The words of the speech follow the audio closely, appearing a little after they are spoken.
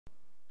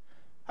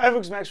Hi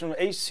folks, Max from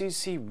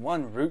HTC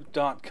One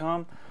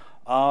Root.com.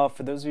 For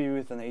those of you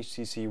with an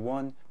HTC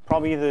One,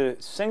 probably the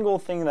single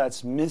thing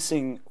that's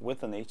missing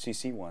with an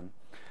HTC One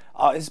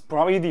is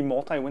probably the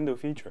multi-window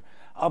feature.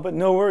 But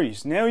no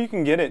worries, now you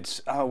can get it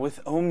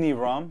with Omni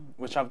ROM,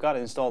 which I've got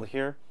installed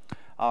here.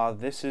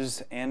 This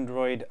is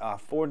Android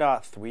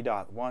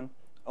 4.3.1.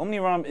 Omni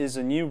ROM is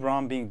a new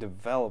ROM being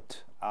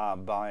developed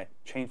by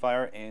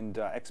Chainfire and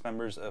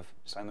ex-members of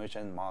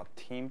Cyanogen Mod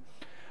team.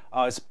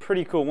 It's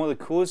pretty cool. One of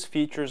the coolest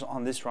features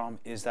on this ROM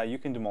is that you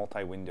can do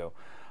multi-window.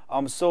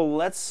 So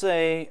let's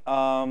say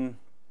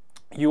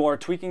you are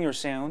tweaking your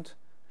sound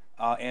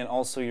and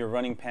also you're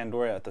running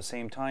Pandora at the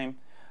same time.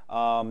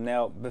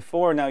 Now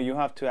you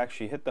have to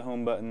actually hit the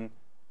home button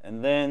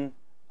and then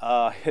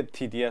hit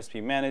the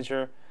DSP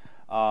manager,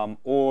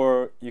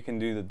 or you can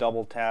do the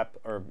double tap,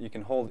 or you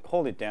can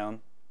hold it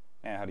down.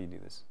 How do you do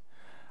this?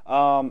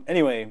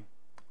 Anyway,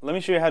 let me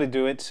show you how to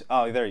do it.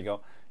 Oh, there you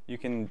go. You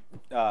can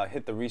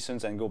hit the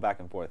recents and go back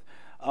and forth.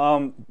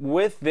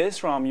 With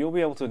this ROM, you'll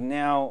be able to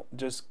now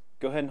just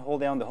go ahead and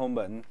hold down the home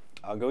button,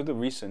 go to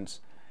recents,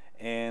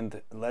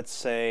 and let's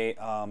say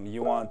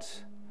you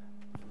want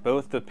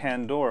both the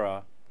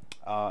Pandora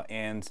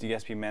and the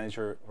DSP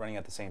manager running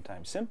at the same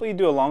time. Simply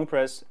do a long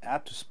press,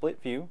 add to split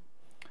view,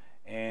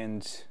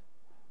 and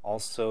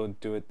also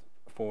do it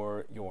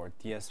for your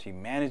DSP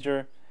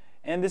manager.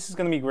 And this is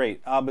going to be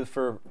great, but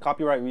for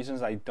copyright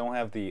reasons I don't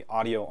have the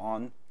audio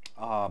on.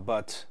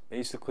 But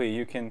basically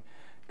you can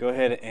go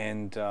ahead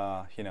and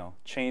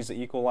change the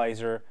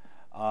equalizer,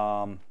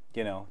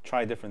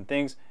 try different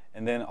things,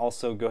 and then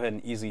also go ahead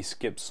and easily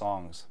skip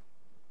songs.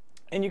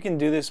 And you can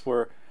do this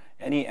for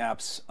any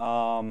apps.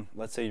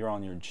 Let's say you're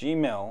on your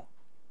Gmail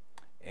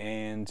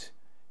and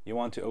you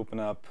want to open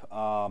up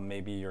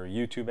maybe your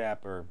YouTube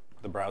app or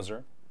the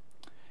browser,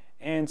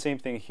 and same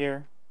thing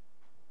here.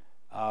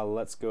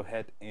 Let's go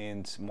ahead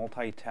and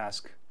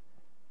multitask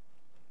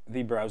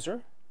the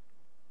browser.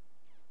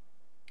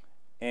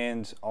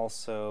 And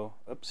also,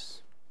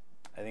 oops,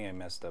 I think I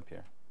messed up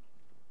here.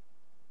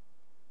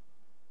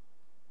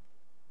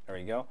 There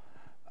we go.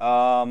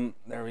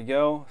 There we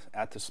go.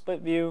 Add to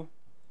split view,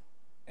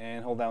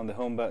 and hold down the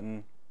home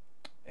button,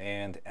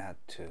 and add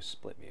to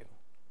split view.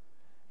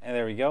 And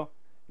there we go.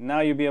 Now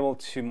you'll be able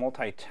to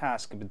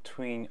multitask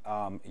between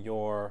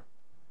your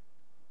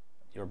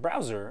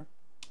browser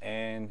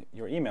and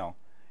your email.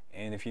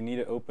 And if you need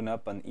to open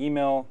up an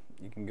email,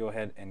 you can go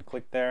ahead and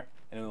click there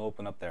and it will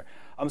open up there.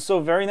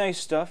 So very nice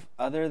stuff.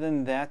 Other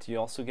than that, you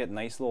also get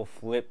nice little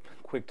flip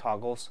quick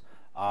toggles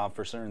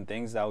for certain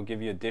things that will give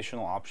you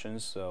additional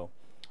options. So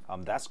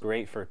that's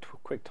great for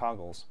quick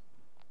toggles.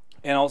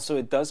 And also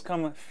it does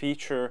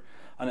feature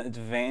an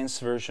advanced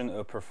version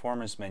of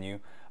performance menu.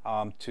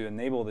 To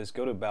enable this,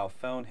 go to About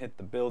Phone, hit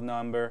the build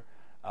number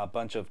a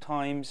bunch of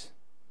times,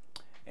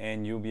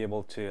 and you'll be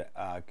able to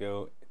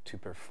go to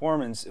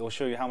performance. It will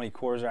show you how many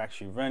cores are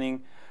actually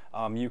running.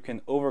 You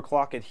can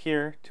overclock it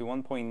here to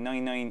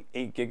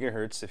 1.998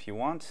 gigahertz if you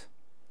want,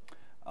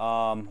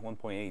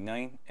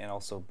 1.89, and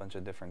also a bunch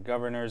of different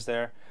governors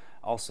there.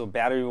 Also,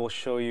 battery will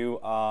show you.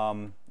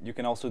 You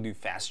can also do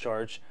fast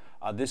charge.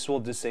 This will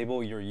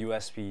disable your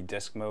USB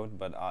disk mode,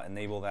 but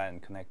enable that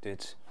and connect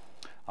it.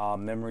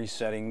 Memory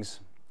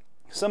settings,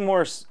 some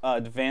more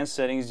advanced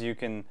settings you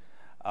can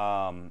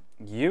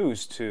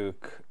use to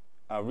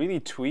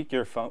really tweak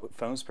your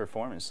phone's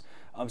performance.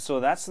 So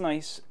that's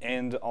nice.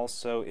 And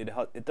also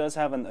it does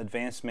have an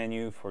advanced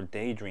menu for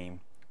Daydream.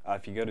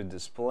 If you go to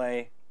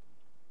display,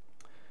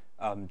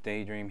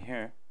 Daydream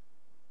here,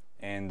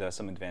 and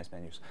some advanced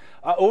menus.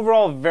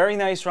 Overall, very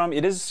nice ROM.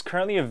 It is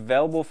currently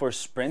available for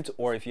Sprint,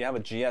 or if you have a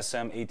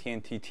GSM,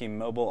 AT&T,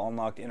 T-Mobile,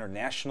 Unlocked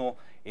International,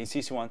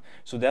 HTC One.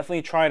 So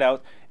definitely try it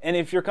out. And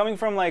if you're coming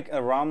from like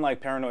a ROM like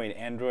Paranoid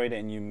Android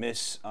and you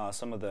miss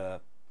some of the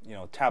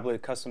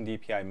tablet custom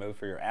DPI mode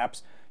for your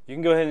apps, you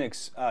can go ahead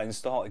and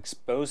install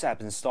Expose App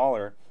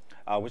Installer,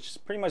 which is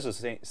pretty much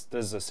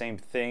does the same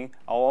thing.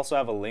 I'll also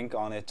have a link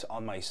on it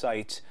on my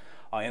site.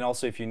 And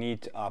also, if you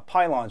need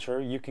Pi Launcher,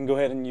 you can go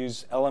ahead and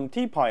use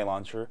LMT Pi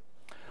Launcher.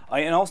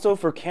 And also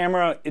for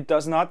camera, it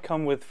does not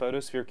come with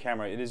Photosphere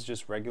camera. It is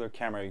just regular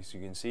camera, as you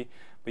can see.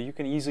 But you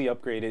can easily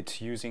upgrade it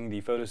using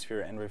the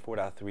Photosphere Android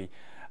 4.3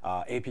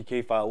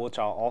 APK file, which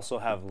I'll also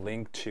have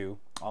linked to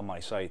on my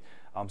site.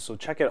 So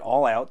check it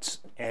all out.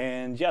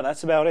 And yeah,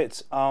 that's about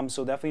it.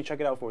 So definitely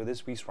check it out for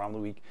this week's ROM of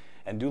the Week.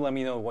 And do let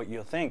me know what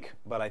you think.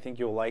 But I think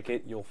you'll like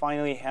it. You'll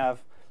finally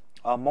have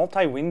a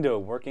multi-window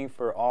working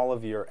for all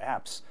of your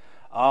apps.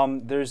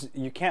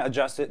 You can't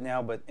adjust it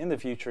now, but in the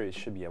future it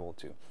should be able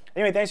to.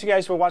 Anyway, thanks you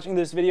guys for watching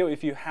this video.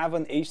 If you have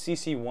an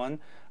HTC One,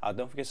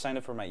 don't forget to sign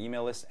up for my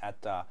email list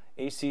at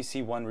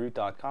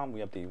HTC1Root.com.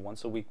 We update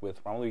once a week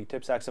with ROM of the Week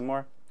tips, hacks, and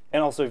more.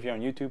 And also, if you're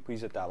on YouTube,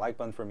 please hit that like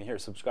button for me here,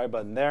 subscribe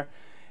button there,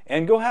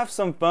 and go have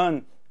some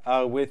fun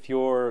with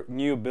your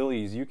new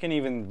abilities. You can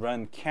even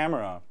run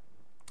camera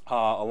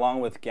along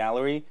with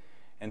gallery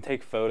and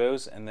take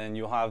photos, and then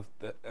you'll have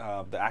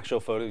the actual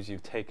photos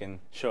you've taken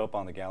show up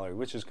on the gallery,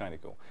 which is kind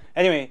of cool.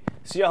 Anyway,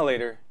 see y'all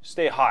later.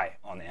 Stay high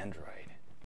on Android.